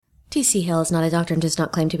TC Hill is not a doctor and does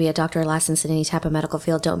not claim to be a doctor or licensed in any type of medical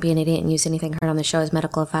field. Don't be an idiot and use anything heard on the show as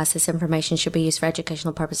medical advice. This information should be used for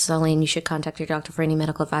educational purposes only, and you should contact your doctor for any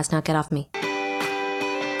medical advice. Now get off me.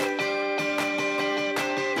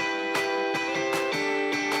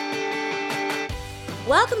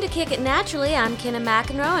 Welcome to Kick It Naturally. I'm Kenna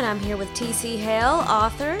McEnroe, and I'm here with TC Hale,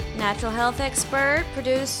 author, natural health expert,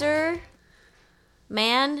 producer,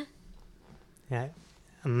 man. Yeah,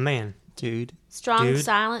 a man. Dude. Strong, Dude.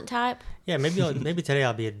 silent type. Yeah, maybe today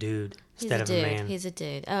I'll be a dude instead of a man. He's a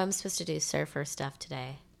dude. Oh, I'm supposed to do surfer stuff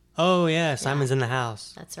today. Oh, yeah, Simon's in the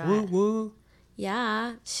house. That's right. Woo, woo.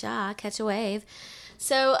 Yeah, catch a wave.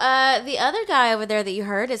 So the other guy over there that you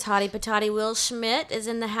heard is Hottie Patati Will Schmidt is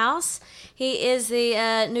in the house. He is the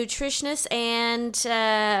nutritionist and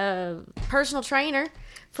personal trainer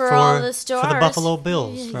for all the stars. For the Buffalo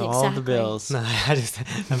Bills. Yeah, For all the Bills. No, I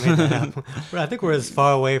made that up. I think we're as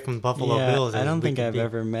far away from Buffalo Bills as I don't we think can I've be.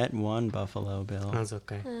 ever met one Buffalo Bill. That's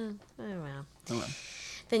okay. Oh, well. Oh, well.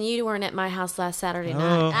 Then you weren't at my house last Saturday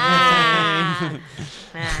night.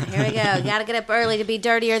 Here we go. Got to get up early to be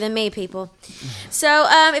dirtier than me, people. So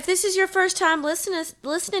if this is your first time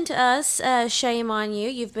listening to us, shame on you.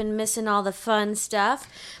 You've been missing all the fun stuff.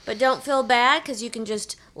 But don't feel bad, because you can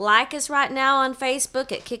just like us right now on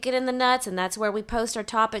Facebook at Kick It in the Nuts, and that's where we post our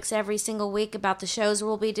topics every single week about the shows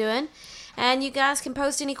we'll be doing. And you guys can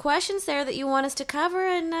post any questions there that you want us to cover,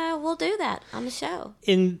 and we'll do that on the show.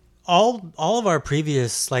 In all of our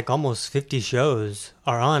previous, like, almost 50 shows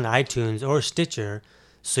are on iTunes or Stitcher,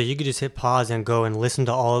 so you could just hit pause and go and listen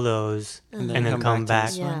to all of those and then come back.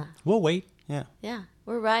 to this Yeah. one. We'll wait. Yeah. Yeah,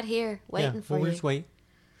 we're right here waiting for we'll you. just wait.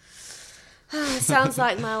 It sounds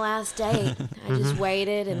like my last date. I just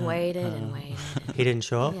waited and waited and waited. He didn't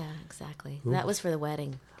show up? Yeah, exactly. That was for the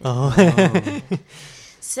wedding. Oh.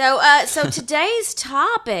 So today's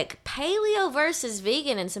topic, paleo versus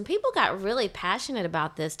vegan, and some people got really passionate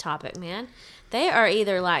about this topic, man. They are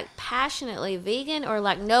either like passionately vegan or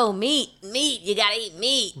like, no, meat, you gotta eat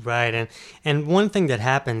meat. Right, and one thing that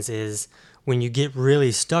happens is when you get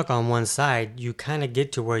really stuck on one side, you kind of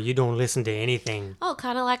get to where you don't listen to anything. Oh,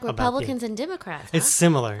 kind of like Republicans and Democrats. Huh? It's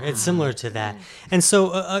similar. It's similar to that. And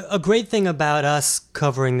so a great thing about us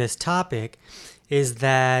covering this topic is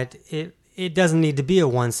that it doesn't need to be a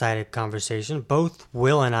one-sided conversation. Both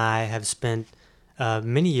Will and I have spent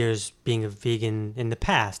many years being a vegan in the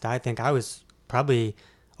past. I think I was probably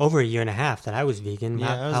over a year and a half that I was vegan.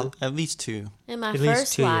 Yeah, I was at least 2. In my at least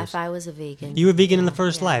first 2 life, years. I was a vegan. You were vegan in the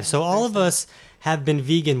first Yeah, life. So in the all first of us have been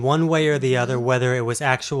vegan one way or the other, whether it was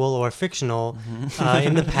actual or fictional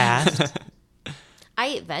in the past. I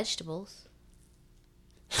eat vegetables.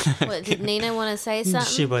 What, did Nina want to say something?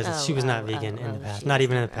 She was not vegan in the past, not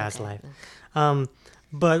even in the past life.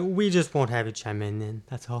 But we just won't have you chime in then.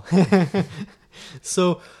 That's all.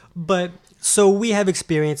 So we have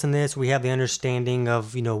experience in this. We have the understanding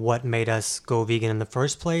of, what made us go vegan in the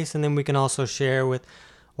first place, and then we can also share with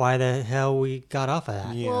why the hell we got off of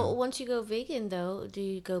that. Yeah. Well, once you go vegan, though, do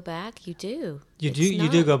you go back? You do. You It's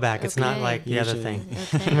do go back. It's not okay. like the other Usually. thing.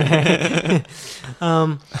 Okay.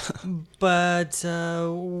 But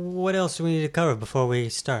what else do we need to cover before we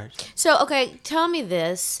start? So, okay, tell me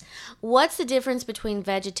this. What's the difference between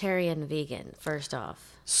vegetarian and vegan, first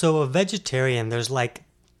off? So a vegetarian, there's like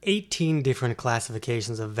 18 different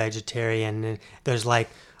classifications of vegetarian. And there's like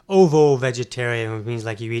ovo vegetarian, which means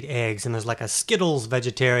like you eat eggs, and there's like a Skittles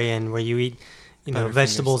vegetarian where you eat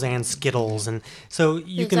vegetables and Skittles, and so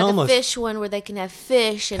you There's can like almost a fish one where they can have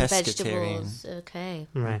fish and Pescatarian. vegetables. Okay.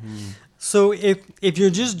 right. So if you're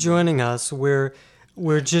just joining us, we're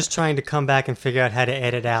just trying to come back and figure out how to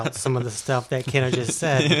edit out some of the stuff that Kenna just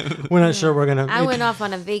said. We're not sure we're gonna. I went off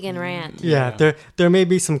on a vegan rant. Yeah, there may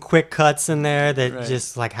be some quick cuts in there that Right.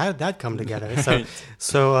 just like, how did that come together?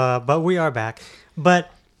 So but we are back.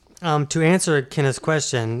 But to answer Kenna's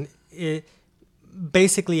question,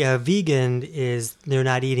 basically a vegan is they're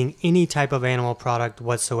not eating any type of animal product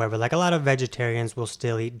whatsoever. Like a lot of vegetarians will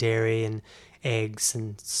still eat dairy and eggs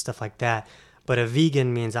and stuff like that. But a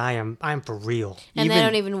vegan means I'm for real. And they Even-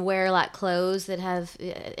 don't even wear like clothes that have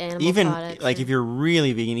animal Even products. like if you're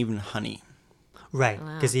really vegan, even honey. Right,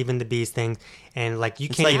 Wow. because even the bees thing, and like you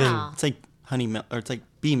It's can't like even Wow. it's like honey milk, or it's like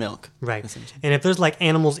bee milk. right. essentially. And if there's like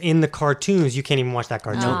animals in the cartoons, you can't even watch that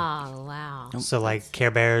cartoon. Oh, wow. So like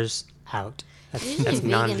Care Bears out. Usually That's vegans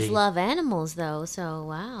non-vegan. love animals, though, so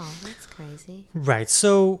wow, that's crazy. Right.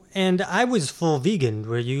 So and I was full vegan.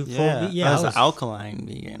 Were you full? Yeah, I was alkaline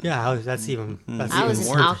vegan. Yeah, that's even. That's I even was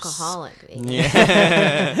an worse. alcoholic vegan.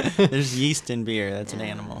 Yeah. There's yeast in beer. That's an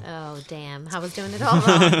animal. Oh, damn. I was doing it all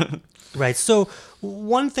wrong. Right. So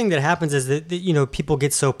one thing that happens is that people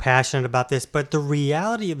get so passionate about this, but the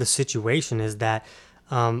reality of the situation is that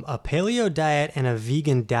a paleo diet and a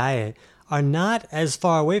vegan diet are not as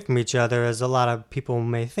far away from each other as a lot of people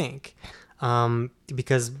may think,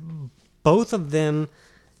 because both of them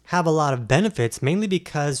have a lot of benefits, mainly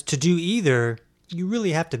because to do either, you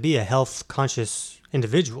really have to be a health conscious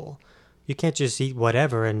individual. You can't just eat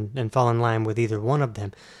whatever and fall in line with either one of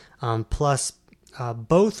them. Plus,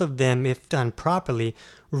 both of them, if done properly,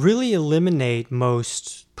 really eliminate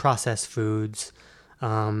most processed foods.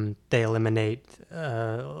 They eliminate,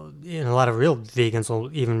 a lot of real vegans will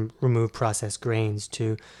even remove processed grains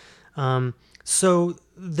too. So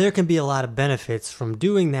there can be a lot of benefits from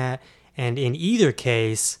doing that. And in either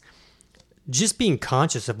case, just being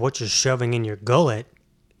conscious of what you're shoving in your gullet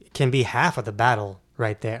can be half of the battle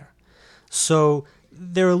right there. So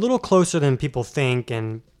they're a little closer than people think,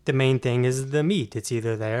 and the main thing is the meat. It's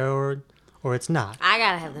either there or it's not. I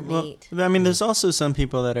gotta have the meat. Well, I mean, there's also some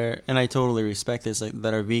people that are, and I totally respect this,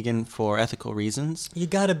 that are vegan for ethical reasons. You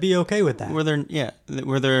gotta be okay with that.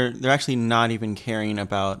 Where they're actually not even caring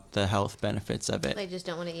about the health benefits of it. They just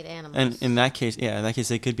don't want to eat animals. And in that case,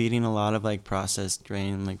 they could be eating a lot of like processed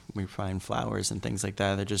grain, like refined flours and things like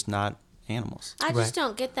that. They're just not animals. I just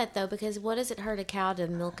don't get that though, because what does it hurt a cow to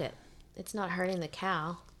milk it? It's not hurting the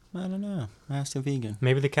cow. I don't know. Ask a vegan.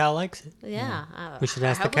 Maybe the cow likes it. Yeah. We should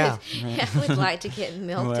ask the cow. I would like to get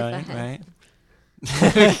milked if I had. Right.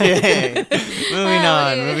 Okay.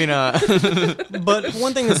 Moving on. But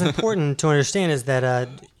one thing that's important to understand is that,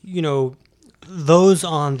 those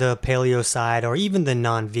on the paleo side or even the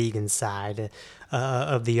non-vegan side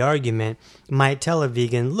of the argument might tell a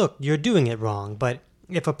vegan, look, you're doing it wrong. But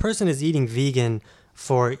if a person is eating vegan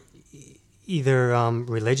for either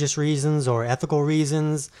religious reasons or ethical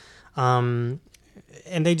reasons, and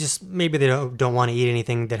they just maybe they don't want to eat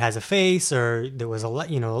anything that has a face or there was a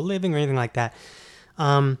living or anything like that.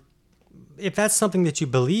 If that's something that you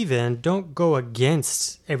believe in, don't go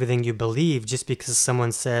against everything you believe just because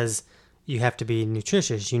someone says you have to be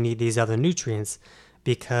nutritious. You need these other nutrients,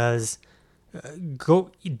 because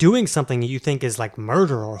doing something you think is like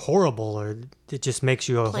murder or horrible or it just makes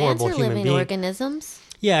you a horrible human being. Plants are living organisms.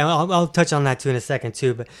 Yeah, I'll touch on that too in a second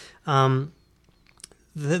too. But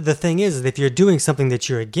the thing is, if you're doing something that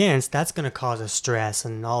you're against, that's going to cause a stress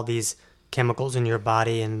and all these chemicals in your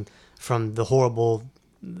body and from the horrible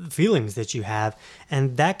feelings that you have.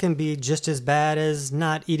 And that can be just as bad as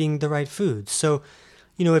not eating the right food. So,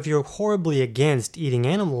 if you're horribly against eating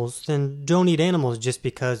animals, then don't eat animals just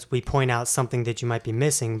because we point out something that you might be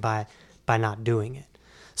missing by not doing it.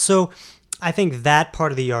 So I think that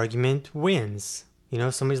part of the argument wins.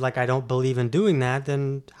 Somebody's like, I don't believe in doing that,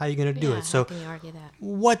 then how are you going to do it? So how can you argue that?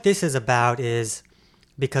 What this is about is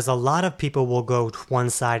because a lot of people will go to one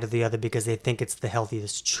side or the other because they think it's the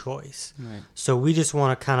healthiest choice. Right. So we just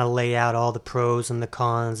want to kind of lay out all the pros and the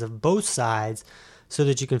cons of both sides so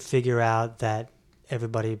that you can figure out that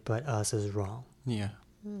everybody but us is wrong. Yeah.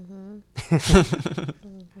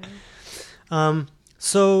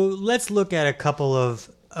 So let's look at a couple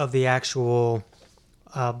of the actual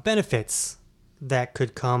benefits that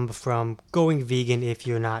could come from going vegan if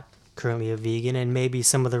you're not currently a vegan, and maybe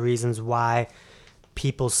some of the reasons why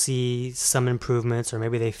people see some improvements or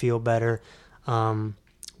maybe they feel better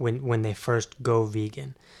when they first go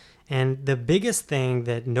vegan. And the biggest thing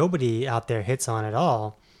that nobody out there hits on at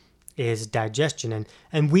all is digestion.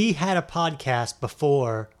 And we had a podcast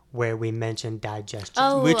before where we mentioned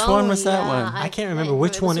digestion. Which one was that one? I can't remember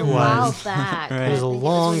which one it was. A while was. back. Right. It was a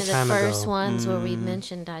long it was time one of the ago. first ones where we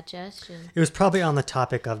mentioned digestion. It was probably on the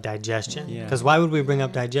topic of digestion. Yeah. Because why would we bring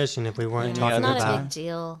up digestion if we weren't It's talking not a about big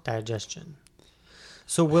deal. digestion?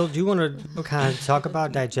 So, Will, do you want to kind of talk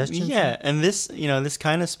about digestion? Yeah, and this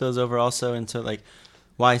kind of spills over also into like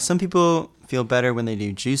why some people feel better when they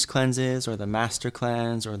do juice cleanses or the master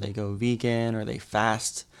cleanse or they go vegan or they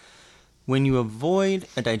fast. When you avoid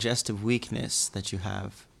a digestive weakness that you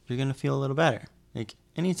have, you're going to feel a little better. Like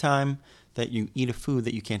anytime that you eat a food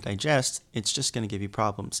that you can't digest, it's just going to give you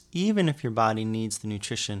problems, even if your body needs the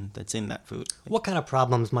nutrition that's in that food. What kind of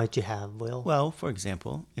problems might you have, Will? Well, for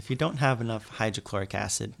example, if you don't have enough hydrochloric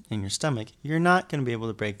acid in your stomach, you're not going to be able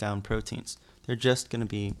to break down proteins. They're just going to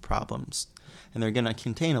be problems. And they're going to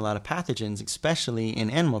contain a lot of pathogens, especially in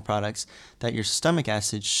animal products, that your stomach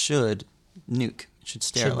acid should nuke. It should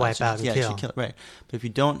sterilize. Should wipe out and kill. It should kill. Right. But if you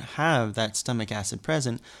don't have that stomach acid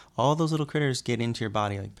present, all those little critters get into your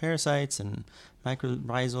body like parasites and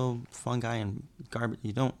mycorrhizal fungi and garbage.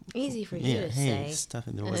 You don't. Easy for you to say. Stuff.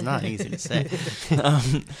 It was not easy to say.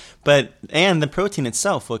 And the protein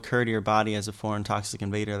itself will occur to your body as a foreign toxic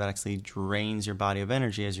invader that actually drains your body of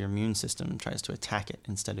energy as your immune system tries to attack it,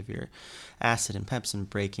 instead of your acid and pepsin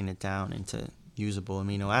breaking it down into usable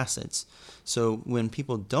amino acids. So when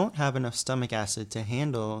people don't have enough stomach acid to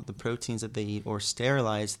handle the proteins that they eat or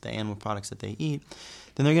sterilize the animal products that they eat,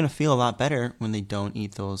 then they're going to feel a lot better when they don't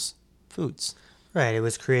eat those foods. Right. It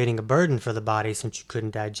was creating a burden for the body since you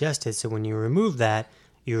couldn't digest it. So when you remove that,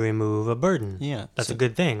 you remove a burden. Yeah. That's a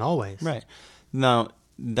good thing, always. Right. Now,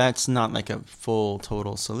 that's not like a full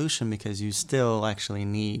total solution, because you still actually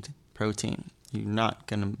need protein. You're not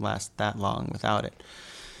going to last that long without it.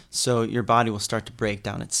 So your body will start to break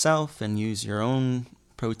down itself and use your own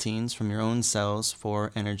proteins from your own cells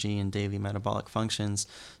for energy and daily metabolic functions.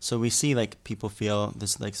 So we see like people feel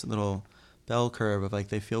this like little bell curve of like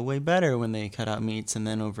they feel way better when they cut out meats, and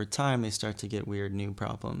then over time they start to get weird new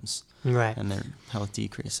problems. Right. And their health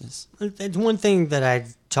decreases. It's one thing that I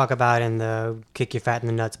talk about in the Kick Your Fat in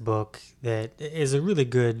the Nuts book that is a really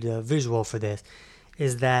good visual for this,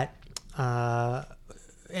 is that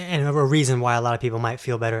and a reason why a lot of people might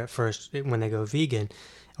feel better at first when they go vegan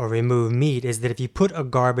or remove meat is that if you put a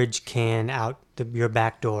garbage can out your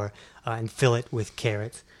back door and fill it with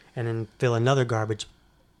carrots, and then fill another garbage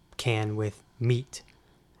can with meat,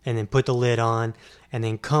 and then put the lid on, and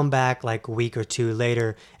then come back like a week or two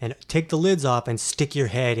later and take the lids off and stick your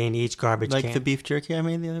head in each garbage can. Like the beef jerky I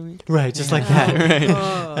made the other week? Right, just like that. Right.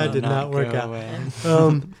 That did not work out.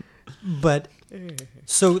 But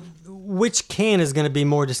so which can is going to be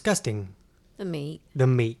more disgusting? The meat. The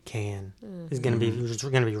meat can is going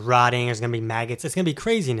to be rotting. There's going to be maggots. It's going to be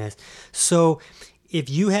craziness. So if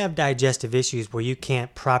you have digestive issues where you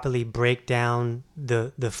can't properly break down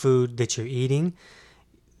the food that you're eating,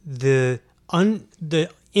 the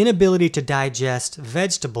inability to digest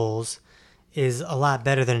vegetables is a lot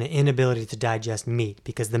better than an inability to digest meat,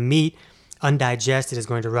 because the meat undigested is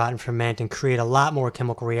going to rot and ferment and create a lot more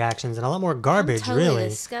chemical reactions and a lot more garbage. I'm totally really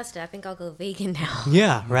disgusted. I think I'll go vegan now.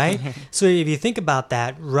 Yeah, right. So if you think about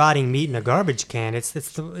that, rotting meat in a garbage can,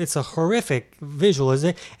 it's a horrific visual, isn't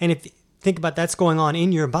it? And if you think about that's going on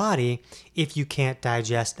in your body if you can't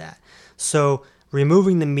digest that. So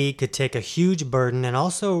removing the meat could take a huge burden and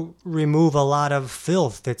also remove a lot of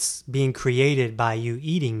filth that's being created by you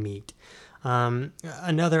eating meat.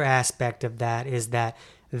 Another aspect of that is that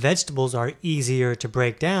vegetables are easier to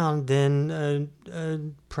break down than a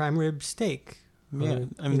prime rib steak. Yeah,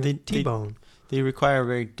 I mean, T-bone. They require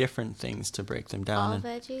very different things to break them down. All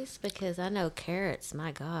veggies? Because I know carrots,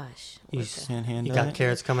 my gosh. You can't handle You got it?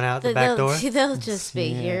 carrots coming out the back door? They'll just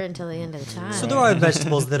be here until the end of the time. So there are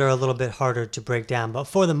vegetables that are a little bit harder to break down, but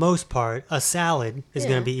for the most part, a salad is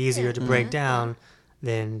going to be easier to break down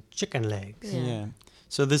than chicken legs. Yeah.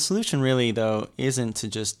 So the solution really, though, isn't to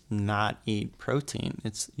just not eat protein.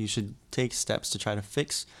 You should take steps to try to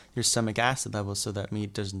fix your stomach acid levels so that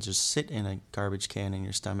meat doesn't just sit in a garbage can in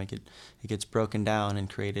your stomach. It gets broken down and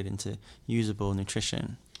created into usable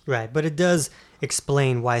nutrition. Right, but it does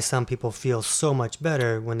explain why some people feel so much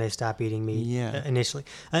better when they stop eating meat initially.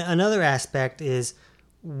 Another aspect is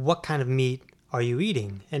what kind of meat are you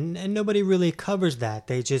eating? And nobody really covers that.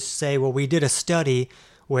 They just say, well, we did a study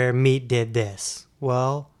where meat did this.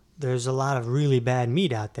 Well, there's a lot of really bad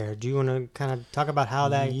meat out there. Do you want to kind of talk about how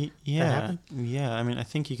that happened? Yeah. I mean, I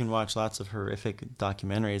think you can watch lots of horrific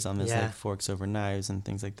documentaries on this, like Forks Over Knives and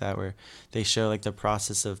things like that, where they show like the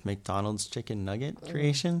process of McDonald's chicken nugget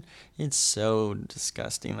creation. It's so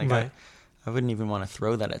disgusting. Like I wouldn't even want to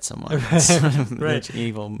throw that at someone. It's rich,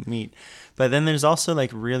 evil meat. But then there's also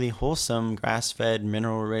like really wholesome, grass-fed,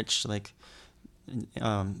 mineral-rich, like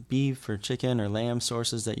beef or chicken or lamb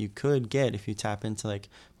sources that you could get if you tap into like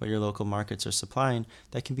what your local markets are supplying,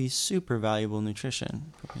 that can be super valuable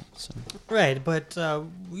nutrition. So. Right, but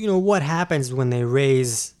what happens when they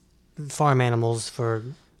raise farm animals for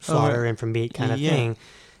slaughter and for meat kind of thing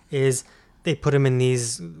is they put them in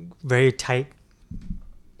these very tight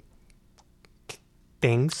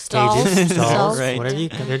things, stages, stalls, whatever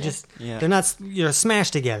they're just they're not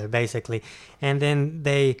smashed together basically, and then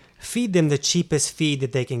they feed them the cheapest feed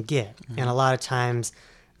that they can get, and a lot of times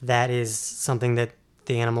that is something that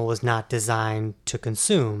the animal was not designed to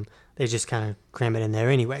consume. They just kind of cram it in there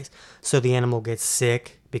anyways, so the animal gets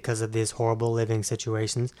sick because of these horrible living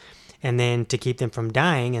situations, and then to keep them from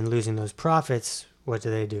dying and losing those profits, what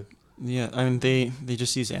do? Yeah, I mean, they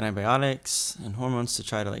just use antibiotics and hormones to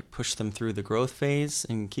try to like push them through the growth phase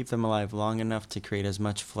and keep them alive long enough to create as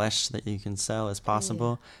much flesh that you can sell as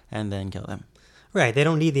possible, and then kill them. Right. They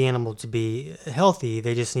don't need the animal to be healthy.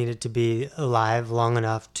 They just need it to be alive long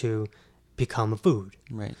enough to become a food.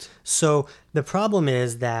 Right. So the problem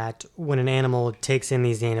is that when an animal takes in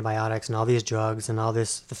these antibiotics and all these drugs and all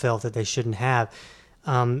this the filth that they shouldn't have,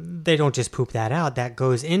 they don't just poop that out. That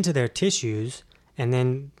goes into their tissues, and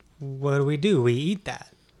then what do? We eat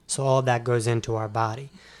that. So all of that goes into our body.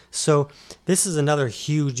 So this is another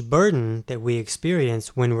huge burden that we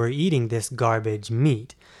experience when we're eating this garbage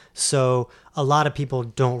meat. So a lot of people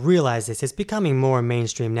don't realize this. It's becoming more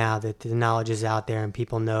mainstream now that the knowledge is out there and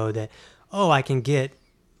people know that, oh, I can get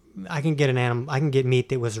meat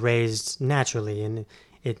that was raised naturally, and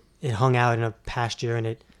it hung out in a pasture and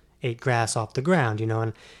it ate grass off the ground,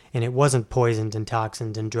 and it wasn't poisoned and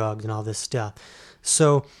toxins and drugs and all this stuff.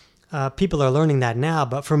 So people are learning that now,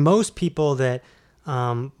 but for most people that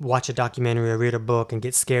watch a documentary or read a book and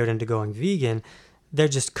get scared into going vegan, they're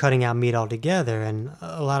just cutting out meat altogether, and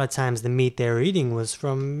a lot of times the meat they were eating was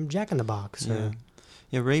from Jack in the Box.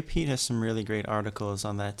 Yeah, Ray Peat has some really great articles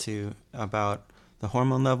on that too, about the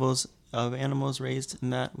hormone levels of animals raised in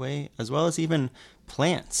that way, as well as even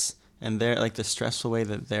plants and their the stressful way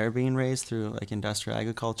that they're being raised through industrial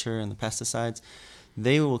agriculture and the pesticides.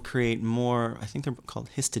 They will create more, I think they're called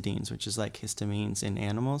histidines, which is like histamines in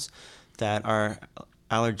animals that are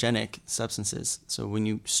allergenic substances. So when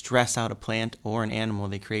you stress out a plant or an animal,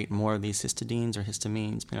 they create more of these histidines or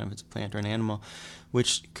histamines, depending on if it's a plant or an animal,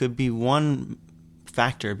 which could be one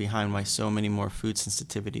factor behind why so many more food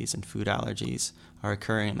sensitivities and food allergies are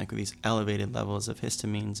occurring, with these elevated levels of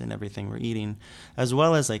histamines in everything we're eating, as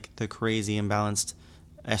well as the crazy imbalanced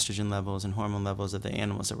estrogen levels and hormone levels of the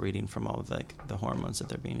animals that we're eating from all of the hormones that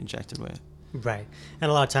they're being injected with. Right.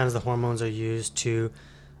 And a lot of times the hormones are used to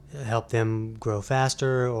help them grow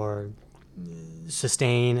faster or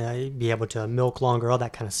sustain, be able to milk longer, all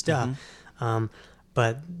that kind of stuff. Mm-hmm.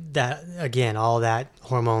 But that, again, all that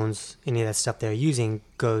hormones, any of that stuff they're using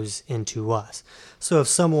goes into us. So if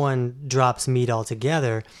someone drops meat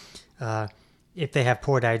altogether, if they have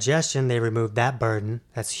poor digestion, they remove that burden.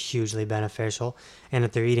 That's hugely beneficial. And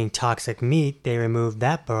if they're eating toxic meat, they remove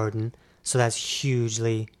that burden. So that's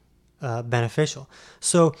hugely beneficial.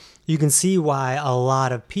 So you can see why a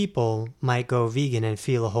lot of people might go vegan and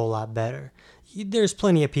feel a whole lot better. There's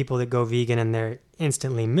plenty of people that go vegan and they're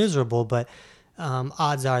instantly miserable, but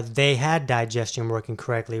odds are they had digestion working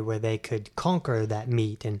correctly where they could conquer that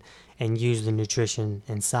meat and use the nutrition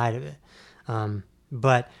inside of it.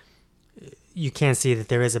 But you can see that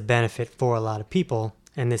there is a benefit for a lot of people,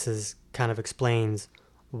 and this is kind of explains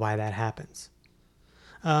why that happens.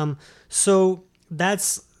 So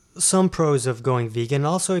that's some pros of going vegan.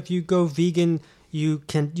 Also, if you go vegan, you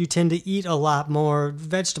tend to eat a lot more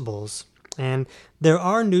vegetables, and there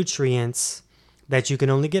are nutrients that you can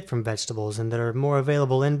only get from vegetables and that are more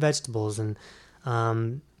available in vegetables. And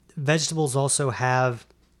vegetables also have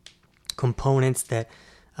components that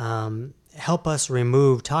help us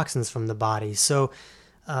remove toxins from the body. So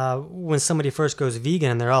when somebody first goes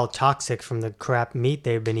vegan and they're all toxic from the crap meat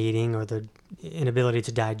they've been eating or the inability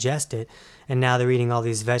to digest it, and now they're eating all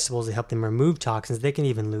these vegetables that help them remove toxins, they can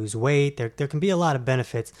even lose weight. There can be a lot of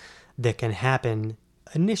benefits that can happen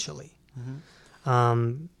initially.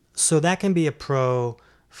 Mm-hmm. So that can be a pro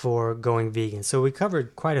for going vegan. So we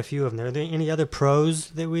covered quite a few of them. Are there any other pros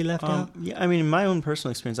that we left out? Yeah, I mean, in my own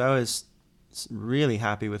personal experience, I was really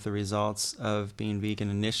happy with the results of being vegan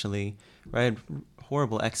initially. I had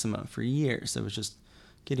horrible eczema for years. It was just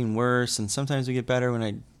getting worse, and sometimes it would get better when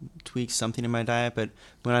I tweaked something in my diet. But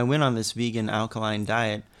when I went on this vegan alkaline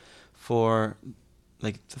diet for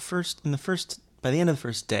by the end of the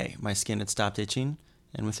first day, my skin had stopped itching.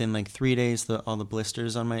 And within 3 days, all the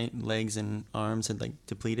blisters on my legs and arms had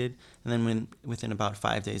depleted. And then within about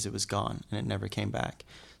 5 days, it was gone, and it never came back.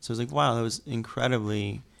 So I was wow, that was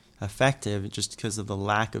incredibly effective just because of the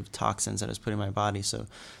lack of toxins that I was putting in my body. So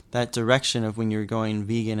that direction of when you're going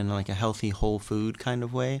vegan in a healthy whole food kind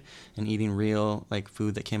of way and eating real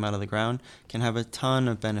food that came out of the ground can have a ton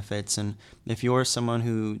of benefits. And if you're someone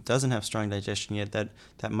who doesn't have strong digestion yet,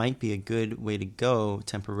 that might be a good way to go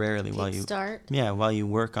temporarily while you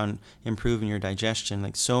work on improving your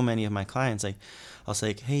digestion. So many of my clients, I'll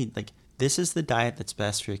say, hey, this is the diet that's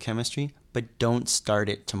best for your chemistry, but don't start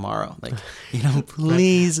it tomorrow.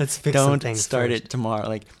 Please don't start it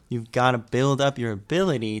tomorrow. You've got to build up your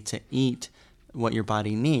ability to eat what your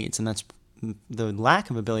body needs. And that's the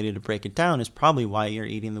lack of ability to break it down is probably why you're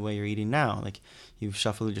eating the way you're eating now. You've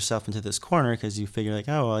shuffled yourself into this corner because you figure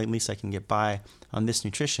oh, well, at least I can get by on this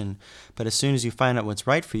nutrition. But as soon as you find out what's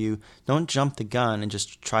right for you, don't jump the gun and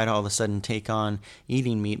just try to all of a sudden take on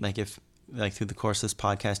eating meat. like through the course of this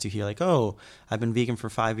podcast, you hear like, oh, I've been vegan for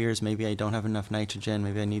 5 years. Maybe I don't have enough nitrogen.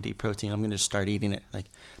 Maybe I need to eat protein. I'm going to just start eating it. Like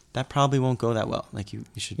that probably won't go that well. Like you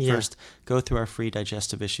should first go through our free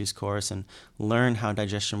digestive issues course and learn how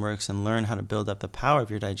digestion works and learn how to build up the power of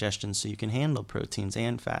your digestion so you can handle proteins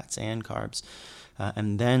and fats and carbs,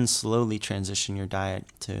 and then slowly transition your diet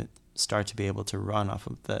to start to be able to run off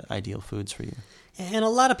of the ideal foods for you. And a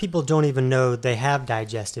lot of people don't even know they have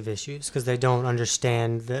digestive issues because they don't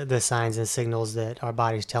understand the signs and signals that our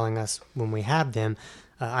body's telling us when we have them.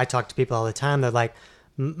 I talk to people all the time. They're like,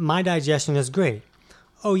 my digestion is great.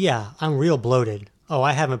 Oh, yeah, I'm real bloated. Oh,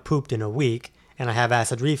 I haven't pooped in a week and I have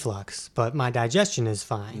acid reflux, but my digestion is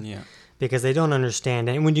fine. Yeah. Because they don't understand.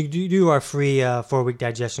 And when you do our free 4-week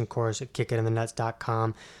digestion course at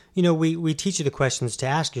kickitinthenuts.com, we teach you the questions to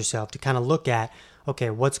ask yourself to kind of look at,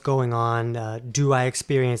 okay, what's going on? Do I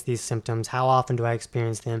experience these symptoms? How often do I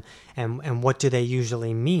experience them? And what do they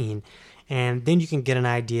usually mean? And then you can get an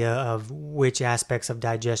idea of which aspects of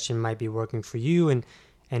digestion might be working for you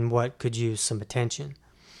and what could use some attention.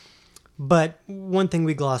 But one thing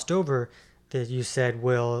we glossed over that you said,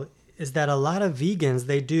 Will, is that a lot of vegans,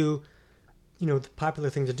 they do, the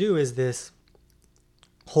popular thing to do is this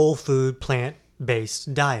whole food,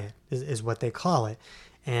 plant-based diet is what they call it.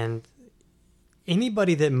 And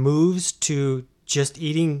anybody that moves to just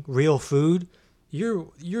eating real food, you're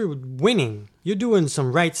winning. You're doing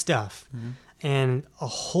some right stuff. Mm-hmm. And a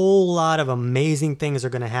whole lot of amazing things are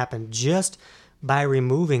going to happen just by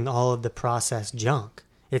removing all of the processed junk.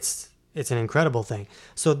 It's an incredible thing.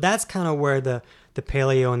 So that's kind of where the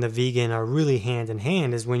paleo and the vegan are really hand in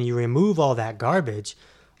hand, is when you remove all that garbage,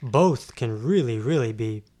 both can really, really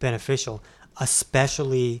be beneficial,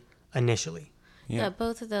 especially initially. Yeah,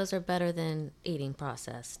 both of those are better than eating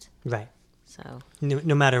processed. Right. So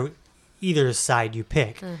no matter either side you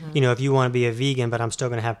pick, if you want to be a vegan, but I'm still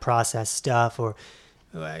going to have processed stuff, or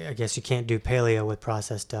I guess you can't do paleo with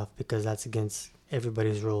processed stuff because that's against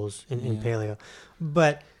everybody's rules in paleo.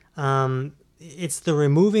 But it's the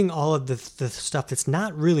removing all of the stuff that's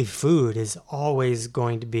not really food is always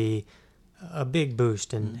going to be a big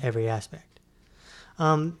boost in every aspect.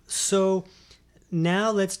 So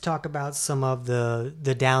now let's talk about some of the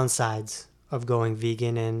downsides of going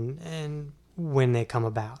vegan and when they come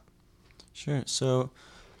about. Sure. So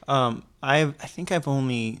I think I've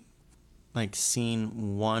only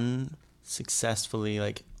seen one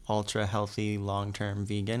successfully ultra healthy long-term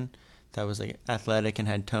vegan that was athletic and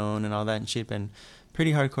had tone and all that, and she'd been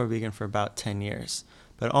pretty hardcore vegan for about 10 years.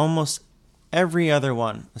 But almost every other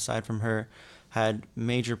one aside from her had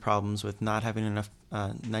major problems with not having enough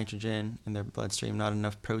nitrogen in their bloodstream, not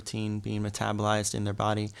enough protein being metabolized in their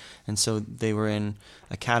body, and so they were in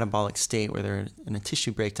a catabolic state where they're in a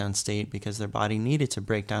tissue breakdown state because their body needed to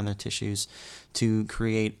break down their tissues to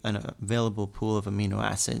create an available pool of amino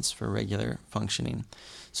acids for regular functioning.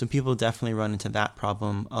 So people definitely run into that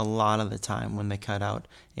problem a lot of the time when they cut out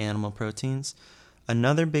animal proteins.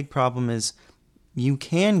 Another big problem is you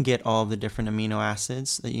can get all the different amino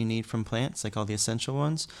acids that you need from plants, like all the essential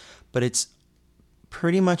ones, but it's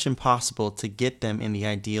pretty much impossible to get them in the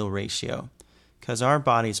ideal ratio because our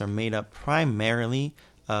bodies are made up primarily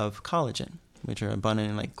of collagen, which are abundant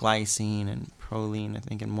in glycine and proline, I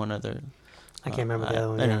think, and one other. I can't remember the other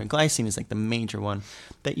one. Anyway, glycine is the major one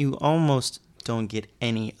that you almost don't get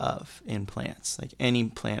any of in plants. Any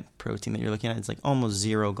plant protein that you're looking at, it's almost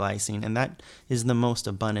zero glycine, and that is the most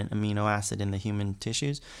abundant amino acid in the human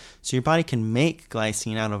tissues. So your body can make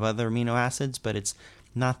glycine out of other amino acids, but it's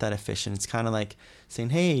not that efficient. It's kind of like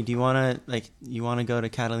saying, hey, do you want to go to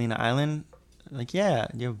Catalina Island? Yeah.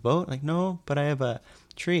 Do you have a boat? No, but I have a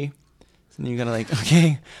tree. So then you're going to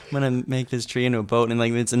okay, I'm going to make this tree into a boat. And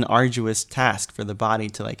it's an arduous task for the body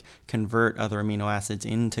to convert other amino acids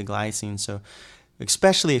into glycine. So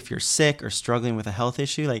especially if you're sick or struggling with a health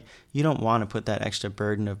issue, you don't want to put that extra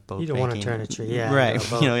burden of boat making. You don't want to turn a tree, yeah. Right.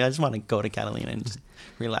 I just want to go to Catalina and just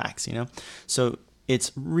relax, So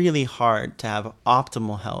it's really hard to have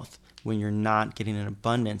optimal health when you're not getting an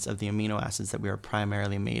abundance of the amino acids that we are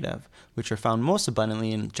primarily made of, which are found most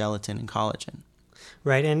abundantly in gelatin and collagen.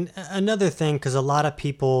 Right. And another thing, because a lot of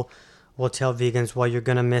people will tell vegans, well, you're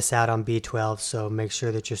going to miss out on B12, so make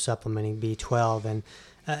sure that you're supplementing B12. And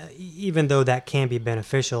even though that can be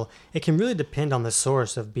beneficial, it can really depend on the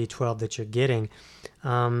source of B12 that you're getting.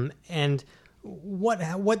 And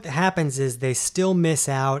what happens is they still miss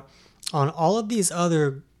out on all of these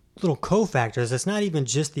other little cofactors. It's not even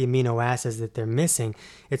just the amino acids that they're missing.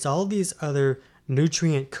 It's all these other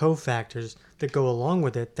nutrient cofactors that go along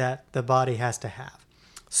with it that the body has to have.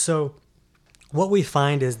 So what we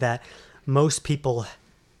find is that most people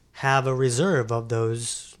have a reserve of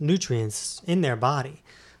those nutrients in their body.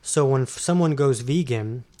 So when someone goes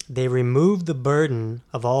vegan, they remove the burden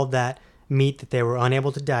of all that meat that they were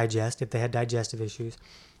unable to digest if they had digestive issues,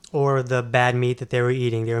 or the bad meat that they were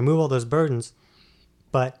eating. They remove all those burdens,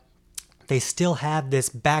 but they still have this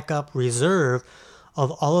backup reserve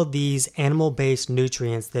of all of these animal-based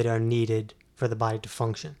nutrients that are needed for the body to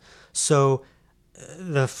function. So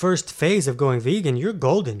the first phase of going vegan, you're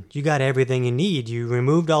golden. You got everything you need. You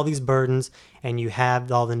removed all these burdens and you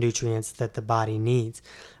have all the nutrients that the body needs.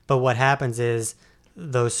 But what happens is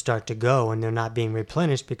those start to go and they're not being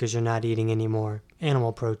replenished because you're not eating any more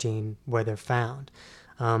animal protein where they're found.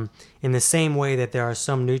 In the same way that there are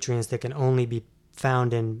some nutrients that can only be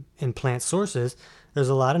found in plant sources, there's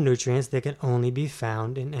a lot of nutrients that can only be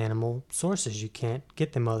found in animal sources. You can't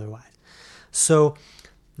get them otherwise. So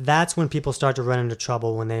that's when people start to run into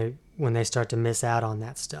trouble, when they start to miss out on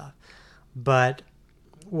that stuff. But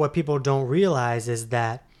what people don't realize is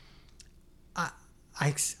that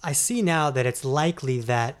I see now that it's likely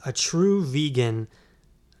that a true vegan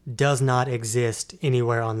does not exist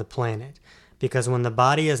anywhere on the planet. Because when the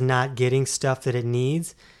body is not getting stuff that it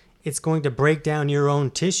needs, it's going to break down your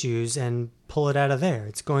own tissues and pull it out of there.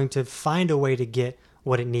 It's going to find a way to get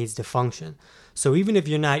what it needs to function. So even if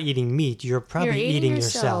you're not eating meat, you're probably eating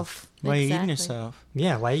yourself. Why are you eating yourself?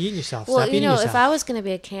 Yeah, why are you eating yourself? Well, Stop eating yourself. if I was going to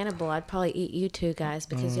be a cannibal, I'd probably eat you two guys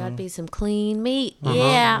because y'all'd be some clean meat. Uh-huh.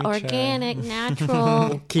 Yeah, We organic,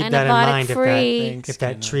 natural, Keep that in mind antibiotic-free. if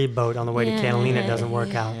that tree boat on the way to Catalina doesn't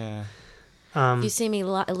work out. Yeah. You see me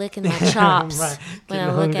licking my chops Right. when Getting I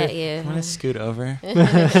look hungry. at I'm you. gonna scoot over.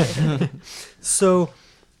 So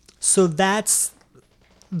that's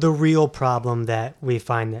the real problem that we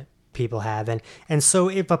find that people have. And so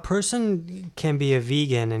if a person can be a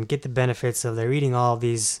vegan and get the benefits of they're eating all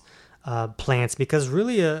these plants, because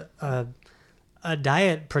really a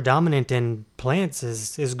diet predominant in plants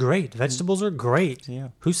is great. Vegetables are great. Yeah.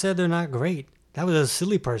 Who said they're not great? That was a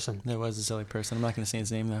silly person. There was a silly person. I'm not gonna say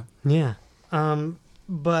his name though. Yeah.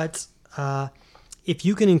 But if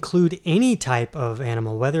you can include any type of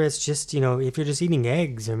animal, whether it's just, if you're just eating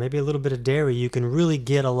eggs or maybe a little bit of dairy, you can really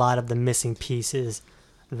get a lot of the missing pieces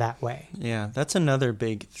that way. Yeah, that's another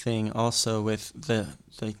big thing also with the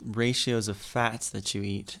ratios of fats that you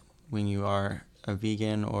eat when you are a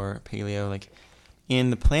vegan or paleo. Like in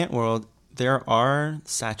the plant world, there are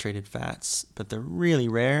saturated fats, but they're really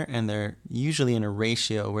rare and they're usually in a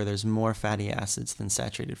ratio where there's more fatty acids than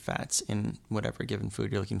saturated fats in whatever given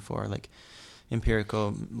food you're looking for. Like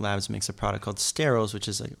Empirical Labs makes a product called Sterols, which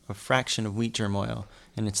is a fraction of wheat germ oil,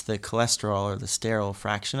 and it's the cholesterol or the sterile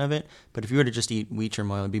fraction of it. But if you were to just eat wheat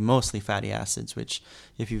germ oil, it'd be mostly fatty acids, which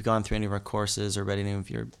if you've gone through any of our courses or read any of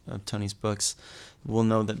Tony's books, will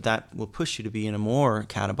know that will push you to be in a more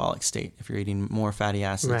catabolic state if you're eating more fatty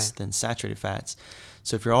acids than saturated fats.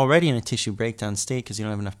 So if you're already in a tissue breakdown state because you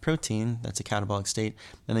don't have enough protein, that's a catabolic state,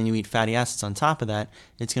 and then you eat fatty acids on top of that,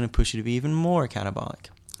 it's going to push you to be even more catabolic.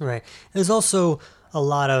 Right. There's also a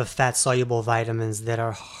lot of fat-soluble vitamins that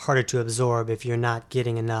are harder to absorb if you're not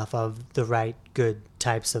getting enough of the right good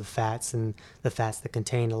types of fats and the fats that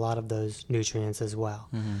contain a lot of those nutrients as well.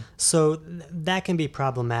 Mm-hmm. So that can be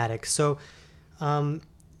problematic. So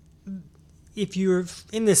if you're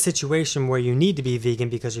in this situation where you need to be vegan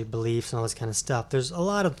because of your beliefs and all this kind of stuff, there's a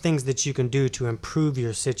lot of things that you can do to improve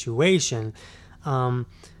your situation.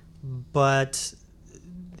 But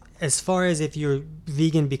as far as if you're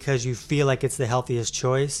vegan because you feel like it's the healthiest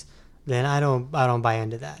choice, then I don't buy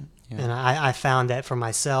into that. Yeah. And I found that for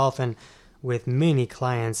myself and with many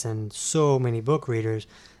clients and so many book readers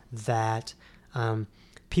that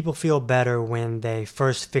people feel better when they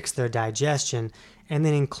first fix their digestion and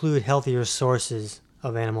then include healthier sources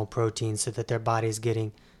of animal protein so that their body's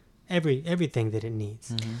getting everything that it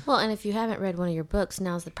needs. Mm-hmm. Well, and if you haven't read one of your books,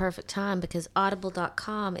 now's the perfect time because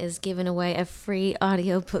audible.com is giving away a free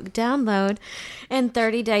audiobook download and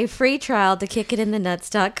 30-day free trial to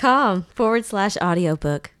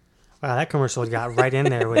kickitininthenuts.com/audiobook. Wow, that commercial got right in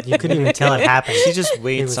there. You couldn't even tell it happened. She just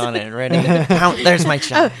waits on it, ready to count. There's my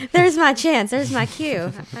chance. Oh, there's my chance. There's my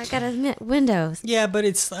cue. I got a Windows. Yeah, but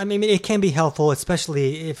it can be helpful,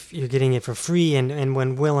 especially if you're getting it for free. And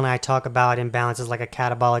when Will and I talk about imbalances like a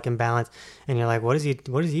catabolic imbalance, and you're like, what is he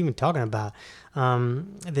even talking about?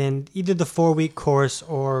 Then either the 4-week course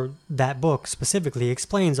or that book specifically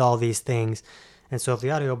explains all these things. And so if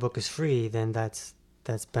the audiobook is free, then that's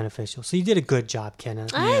beneficial. So you did a good job, Kenna.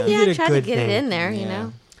 I tried to get it in there, you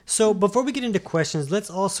know. So before we get into questions, let's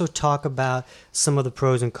also talk about some of the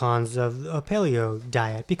pros and cons of a paleo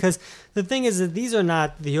diet. Because the thing is that these are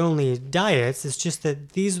not the only diets. It's just that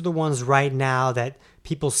these are the ones right now that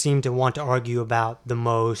people seem to want to argue about the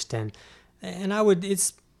most. And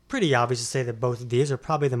it's pretty obvious to say that both of these are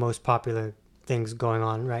probably the most popular things going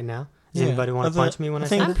on right now. Does anybody want to punch me when I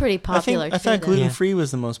say I'm pretty popular I thought too. gluten-free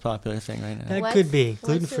was the most popular thing right now. That What? could be. What's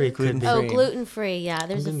Gluten-free it? could be. Oh, gluten-free. Yeah,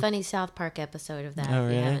 there's a funny South Park episode of that Oh,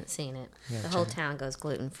 if you really? haven't seen it. The whole town goes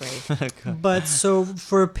gluten-free. But so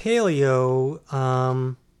for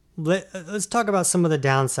paleo, let's talk about some of the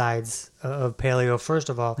downsides of paleo. First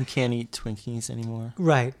of all, You can't eat Twinkies anymore.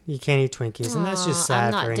 right, you can't eat Twinkies, and that's just Aw, I'm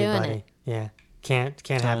sad not for doing anybody. it. Yeah, can't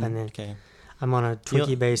happen then. Okay. I'm on a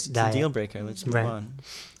Twinkie-based It's diet. a deal breaker. Let's move Right.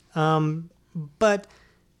 on. But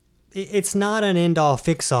it's not an end-all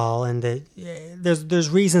fix-all, and that there's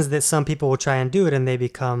reasons that some people will try and do it and they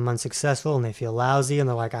become unsuccessful and they feel lousy and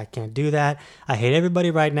they're like, I can't do that. I hate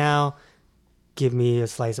everybody right now. Give me a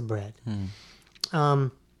slice of bread.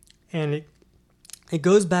 And it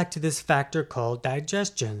goes back to this factor called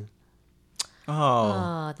digestion. Oh.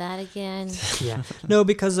 Oh, that again. Yeah. No,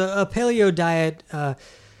 because a paleo diet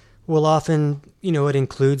will often, it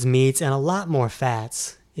includes meats and a lot more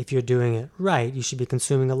fats. If you're doing it right, you should be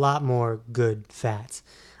consuming a lot more good fats.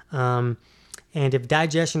 And if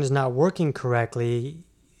digestion is not working correctly,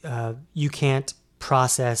 you can't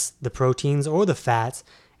process the proteins or the fats,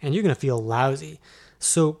 and you're going to feel lousy.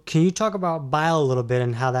 So can you talk about bile a little bit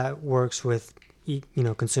and how that works with,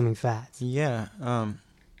 consuming fats? Yeah.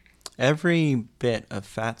 Every bit of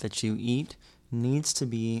fat that you eat needs to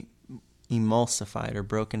be emulsified or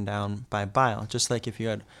broken down by bile. Just like if you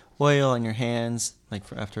had oil on your hands, like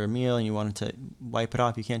after a meal, and you wanted to wipe it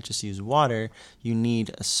off, you can't just use water. You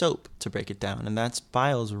need a soap to break it down, and that's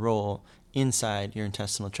bile's role inside your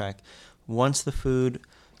intestinal tract. Once the food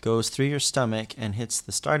goes through your stomach and hits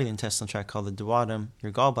the start of the intestinal tract called the duodenum,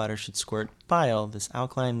 your gallbladder should squirt bile, this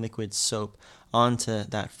alkaline liquid soap, onto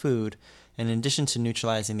that food. And in addition to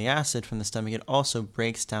neutralizing the acid from the stomach, it also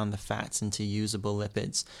breaks down the fats into usable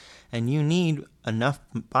lipids. And you need enough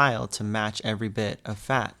bile to match every bit of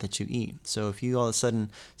fat that you eat. So if you all of a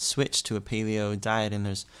sudden switch to a paleo diet and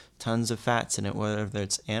there's tons of fats in it, whether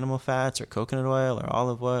it's animal fats or coconut oil or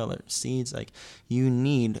olive oil or seeds, you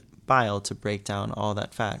need bile to break down all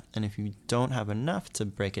that fat. And if you don't have enough to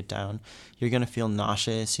break it down, you're going to feel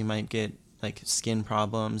nauseous. You might get skin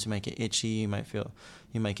problems. You might get itchy. You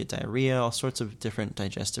might get diarrhea, all sorts of different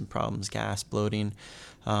digestive problems, gas, bloating,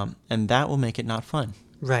 and that will make it not fun.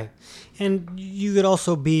 Right. And you could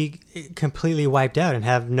also be completely wiped out and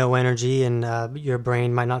have no energy, and your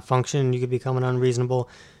brain might not function. You could become an unreasonable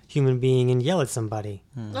human being and yell at somebody.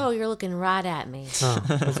 Oh, you're looking right at me. Oh,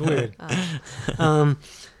 that's weird.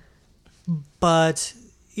 But,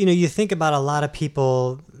 you think about a lot of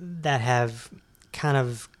people that have kind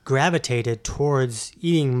of gravitated towards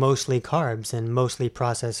eating mostly carbs and mostly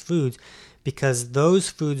processed foods because those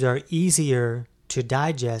foods are easier to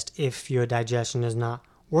digest if your digestion is not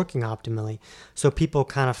working optimally. So people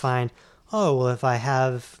kind of find, oh, well, if I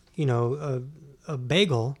have, a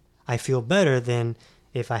bagel, I feel better than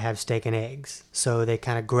if I have steak and eggs. So they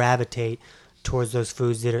kind of gravitate towards those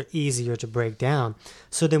foods that are easier to break down.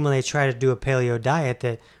 So then when they try to do a paleo diet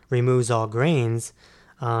that removes all grains,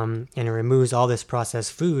 and it removes all this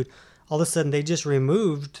processed food, all of a sudden they just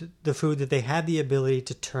removed the food that they had the ability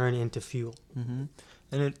to turn into fuel. Mm-hmm.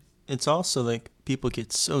 And it's also people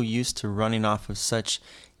get so used to running off of such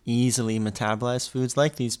easily metabolized foods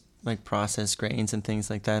like these processed grains and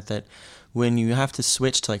things like that, that when you have to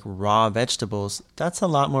switch to raw vegetables, that's a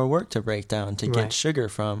lot more work to break down to get sugar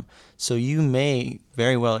from. So you may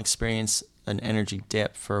very well experience an energy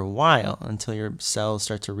dip for a while until your cells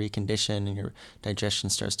start to recondition and your digestion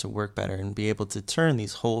starts to work better and be able to turn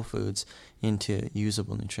these whole foods into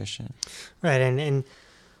usable nutrition. Right. And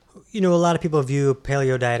a lot of people view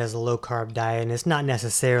paleo diet as a low carb diet, and it's not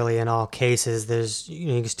necessarily in all cases. There's, you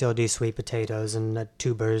can still do sweet potatoes and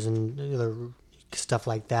tubers and other stuff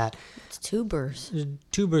like that. It's tubers.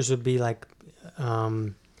 Tubers would be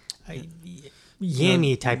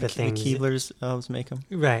yammy type of things. The Keeblers elves make them.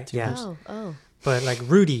 Right, yeah. Oh. But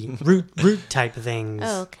root type of things.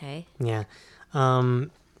 Oh, okay. Yeah.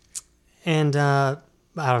 And I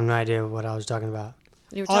have no idea what I was talking about.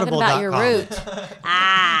 You were talking about your root.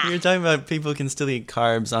 You're talking about people can still eat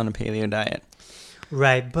carbs on a paleo diet.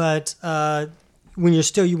 Right, but when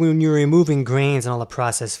you're removing grains and all the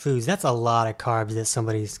processed foods, that's a lot of carbs that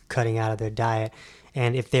somebody's cutting out of their diet.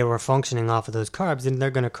 And if they were functioning off of those carbs, then they're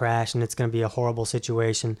going to crash, and it's going to be a horrible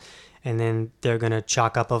situation. And then they're going to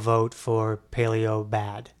chalk up a vote for paleo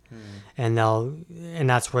bad, and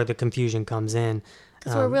that's where the confusion comes in.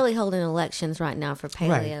 Because we're really holding elections right now for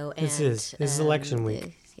paleo. Right. And This is election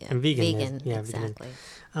week. And vegan. Vegan, Yeah, exactly.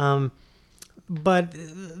 But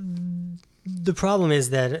the problem is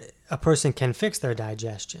that a person can fix their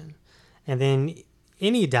digestion, and then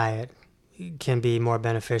any diet can be more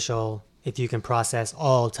beneficial if you can process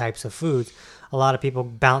all types of foods. A lot of people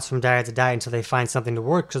bounce from diet to diet until they find something to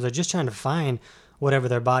work because they're just trying to find whatever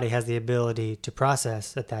their body has the ability to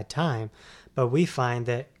process at that time. But we find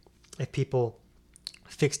that if people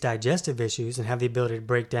fix digestive issues and have the ability to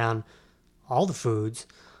break down all the foods,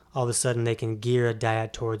 all of a sudden they can gear a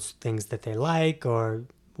diet towards things that they like or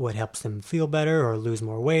what helps them feel better or lose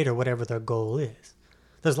more weight or whatever their goal is.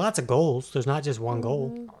 There's lots of goals. There's not just one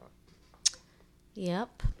goal.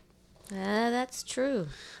 Yep. That's true.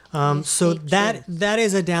 So that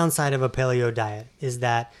is a downside of a paleo diet, is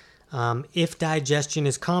that if digestion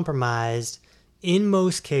is compromised, in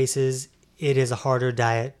most cases, it is a harder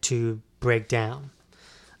diet to break down.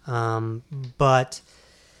 But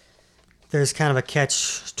there's kind of a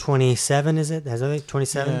catch 27, is it? Is it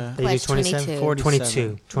 27? Yeah. They do 27?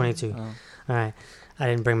 47. 22. Oh. All right. I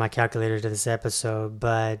didn't bring my calculator to this episode,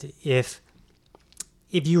 but if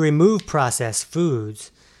you remove processed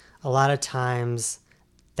foods, a lot of times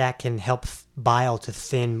that can help bile to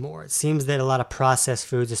thin more. It seems that a lot of processed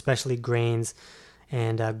foods, especially grains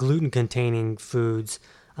and gluten-containing foods,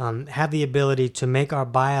 have the ability to make our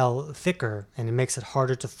bile thicker, and it makes it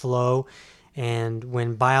harder to flow. And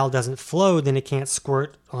when bile doesn't flow, then it can't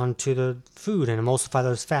squirt onto the food and emulsify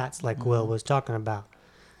those fats like Will was talking about.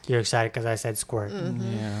 You're excited because I said squirt.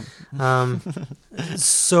 Yeah.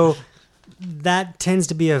 So that tends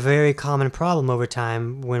to be a very common problem over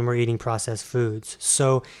time when we're eating processed foods.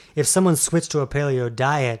 So if someone switched to a paleo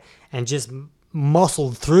diet and just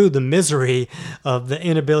muscled through the misery of the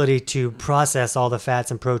inability to process all the fats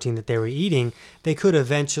and protein that they were eating, they could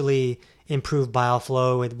eventually improve bile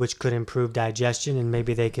flow, which could improve digestion, and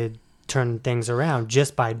maybe they could turn things around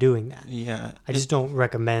just by doing that. Yeah. I just don't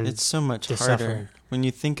recommend It's so much just harder. suffering. When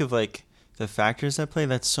you think of like the factors at play,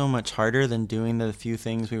 that's so much harder than doing the few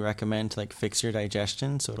things we recommend to like fix your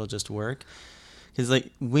digestion so it'll just work. Because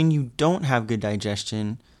like when you don't have good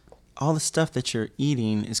digestion, all the stuff that you're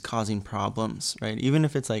eating is causing problems, right? Even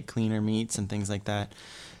if it's like cleaner meats and things like that.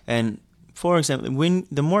 And for example, when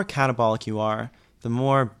the more catabolic you are, the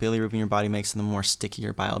more bilirubin your body makes and the more sticky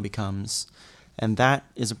your bile becomes. And that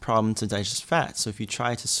is a problem to digest fat. So if you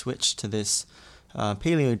try to switch to this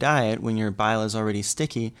paleo diet when your bile is already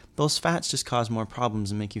sticky, those fats just cause more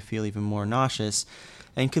problems and make you feel even more nauseous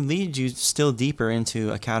and could lead you still deeper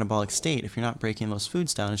into a catabolic state. If you're not breaking those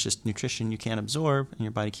foods down, it's just nutrition you can't absorb, and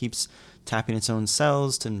your body keeps tapping its own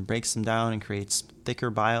cells and breaks them down and creates thicker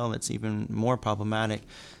bile that's even more problematic.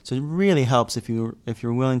 So it really helps if you're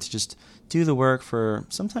willing to just do the work for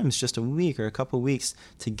sometimes just a week or a couple of weeks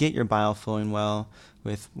to get your bile flowing well,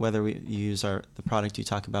 with whether we use the product you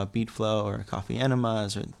talk about, Beet Flow, or coffee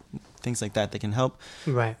enemas, or things like that can help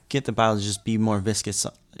get the bile to just be more viscous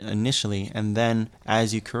initially, and then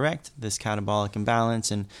as you correct this catabolic imbalance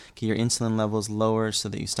and get your insulin levels lower so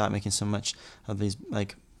that you stop making so much of these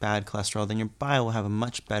like bad cholesterol, then your bile will have a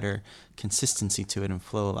much better consistency to it and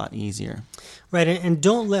flow a lot easier. Right, and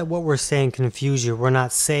don't let what we're saying confuse you. We're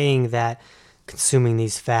not saying that consuming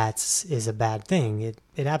these fats is a bad thing.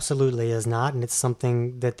 It absolutely is not, and it's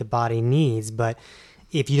something that the body needs, but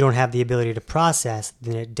if you don't have the ability to process,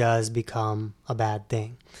 then it does become a bad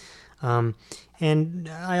thing. And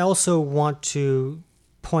I also want to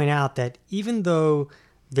point out that even though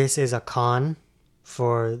this is a con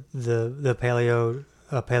for the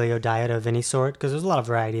paleo diet of any sort, because there's a lot of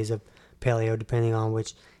varieties of paleo depending on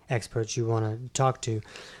which experts you want to talk to,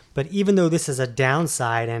 but even though this is a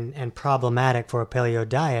downside and problematic for a paleo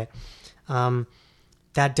diet,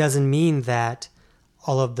 that doesn't mean that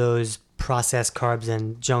all of those processed carbs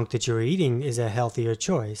and junk that you're eating is a healthier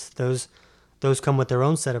choice. Those come with their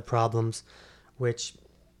own set of problems, which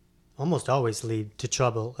almost always lead to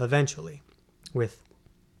trouble eventually with,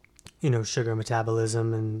 sugar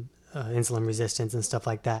metabolism and insulin resistance and stuff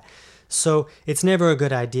like that. So it's never a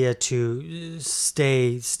good idea to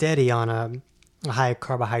stay steady on a high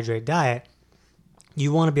carbohydrate diet.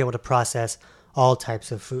 You want to be able to process all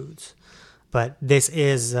types of foods. But this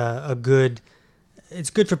is it's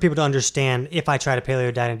good for people to understand, if I tried a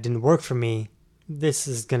paleo diet and it didn't work for me, this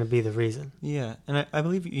is going to be the reason. Yeah, and I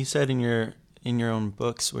believe you said in your own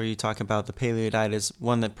books where you talk about the paleo diet is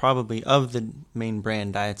one that probably of the main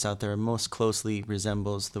brand diets out there most closely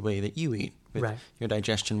resembles the way that you eat, with your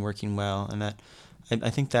digestion working well, and that I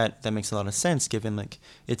think that makes a lot of sense given like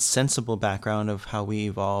its sensible background of how we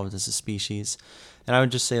evolved as a species. And I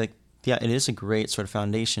would just say like, yeah, it is a great sort of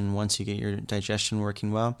foundation once you get your digestion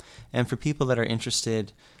working well. And for people that are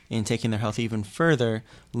interested in taking their health even further,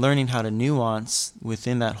 learning how to nuance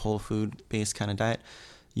within that whole food based kind of diet,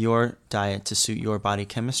 your diet to suit your body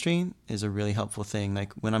chemistry is a really helpful thing.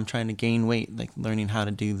 Like when I'm trying to gain weight, like learning how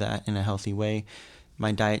to do that in a healthy way,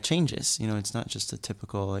 my diet changes. You know, it's not just a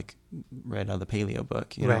typical like right out of the paleo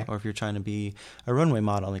book, you know, Right. or if you're trying to be a runway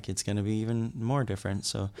model, like it's going to be even more different.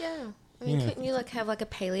 So Yeah. I mean, couldn't you like have like a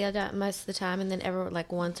paleo diet most of the time, and then ever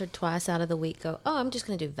like once or twice out of the week go, oh, I'm just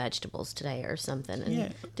going to do vegetables today or something, and Yeah.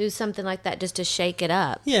 do something like that just to shake it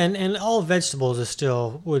up. Yeah, and all vegetables are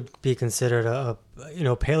still would be considered a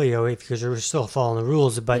paleo because you're still following the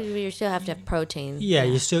rules. But You still have to have protein. yeah,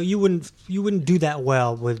 you wouldn't do that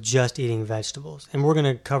well with just eating vegetables. And we're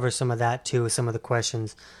gonna cover some of that too, with some of the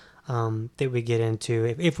questions that we get into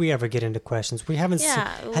if we ever get into questions. We haven't.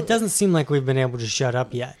 It doesn't seem like we've been able to shut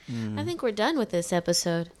up yet. I think we're done with this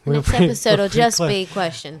episode. We're Next pretty- episode we're will pretty just close. be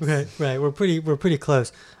questions. Right. We're pretty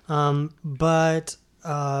close.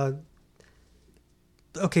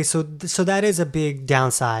 Okay, so that is a big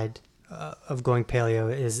downside of going paleo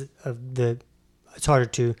is it's harder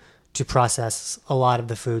to process a lot of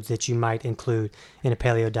the foods that you might include in a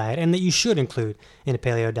paleo diet and that you should include in a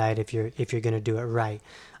paleo diet if you're going to do it right.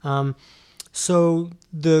 So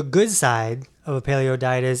the good side of a paleo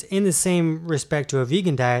diet is in the same respect to a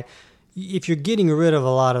vegan diet. If you're getting rid of a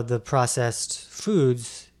lot of the processed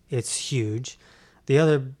foods, it's huge. The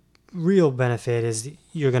other real benefit is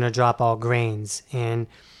you're going to drop all grains, and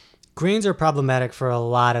grains are problematic for a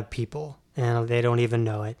lot of people and they don't even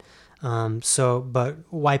know it. But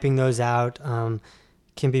wiping those out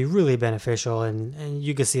can be really beneficial, and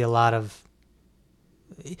you can see a lot of.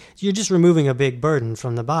 You're just removing a big burden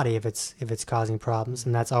from the body if it's causing problems,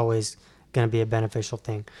 and that's always going to be a beneficial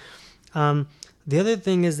thing. The other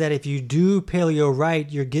thing is that if you do paleo right,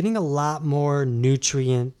 you're getting a lot more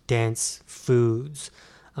nutrient-dense foods.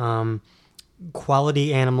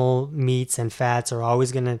 Quality animal meats and fats are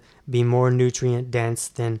always going to be more nutrient-dense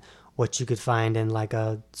than what you could find in like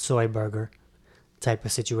a soy burger type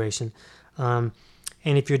of situation. And